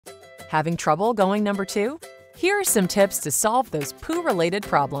Having trouble going number 2? Here are some tips to solve those poo-related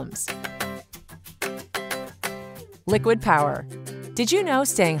problems. Liquid power. Did you know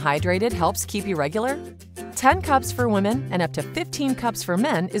staying hydrated helps keep you regular? 10 cups for women and up to 15 cups for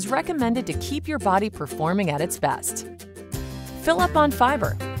men is recommended to keep your body performing at its best. Fill up on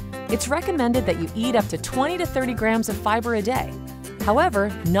fiber. It's recommended that you eat up to 20 to 30 grams of fiber a day. However,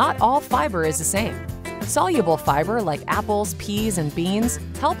 not all fiber is the same. Soluble fiber like apples, peas, and beans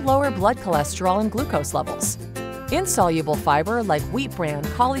help lower blood cholesterol and glucose levels. Insoluble fiber like wheat bran,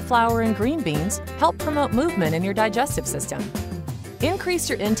 cauliflower, and green beans help promote movement in your digestive system. Increase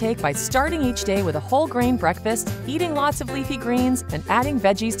your intake by starting each day with a whole grain breakfast, eating lots of leafy greens, and adding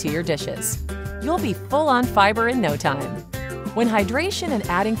veggies to your dishes. You'll be full on fiber in no time. When hydration and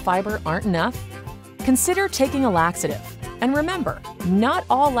adding fiber aren't enough, consider taking a laxative. And remember, not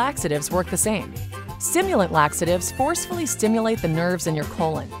all laxatives work the same. Stimulant laxatives forcefully stimulate the nerves in your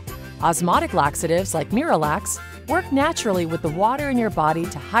colon. Osmotic laxatives like Miralax work naturally with the water in your body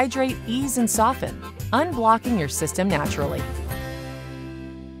to hydrate, ease, and soften, unblocking your system naturally.